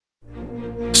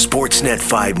Sportsnet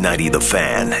 590 The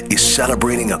Fan is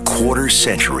celebrating a quarter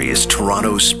century as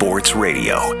Toronto's sports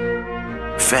radio.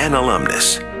 Fan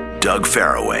alumnus, Doug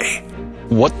Faraway.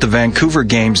 What the Vancouver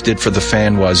Games did for the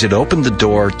Fan was it opened the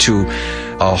door to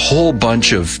a whole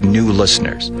bunch of new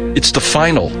listeners. It's the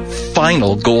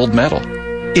final gold medal.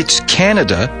 It's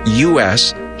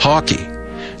Canada-US hockey.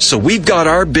 So we've got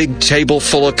our big table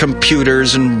full of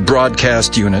computers and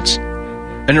broadcast units.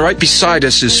 And right beside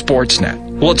us is Sportsnet.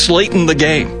 Well, it's late in the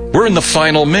game. We're in the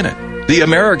final minute. The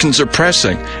Americans are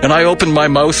pressing. And I opened my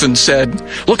mouth and said,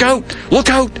 look out,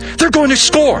 they're going to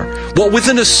score. Well,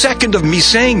 within a second of me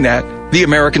saying that, the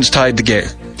Americans tied the game.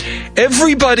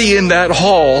 Everybody in that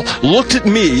hall looked at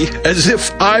me as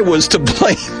if I was to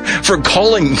blame for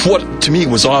calling what to me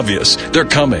was obvious. They're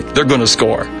coming. They're going to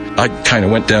score. I kind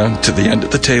of went down to the end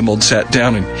of the table and sat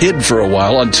down and hid for a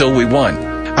while until we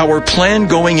won. Our plan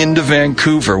going into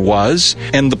Vancouver was,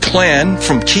 and the plan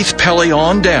from Keith Pelley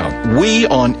on down, we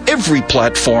on every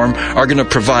platform are going to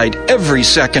provide every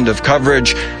second of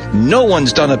coverage. No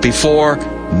one's done it before.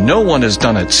 No one has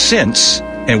done it since.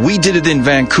 And we did it in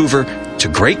Vancouver to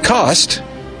great cost,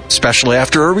 especially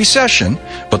after a recession.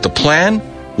 But the plan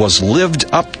was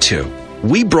lived up to.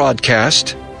 We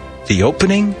broadcast the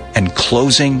opening and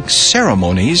closing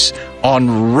ceremonies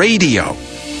on radio.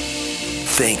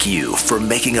 Thank you for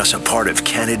making us a part of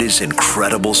Canada's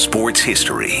incredible sports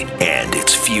history and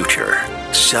its future.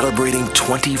 Celebrating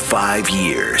 25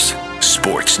 years.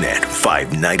 Sportsnet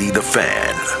 590 The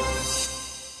Fan.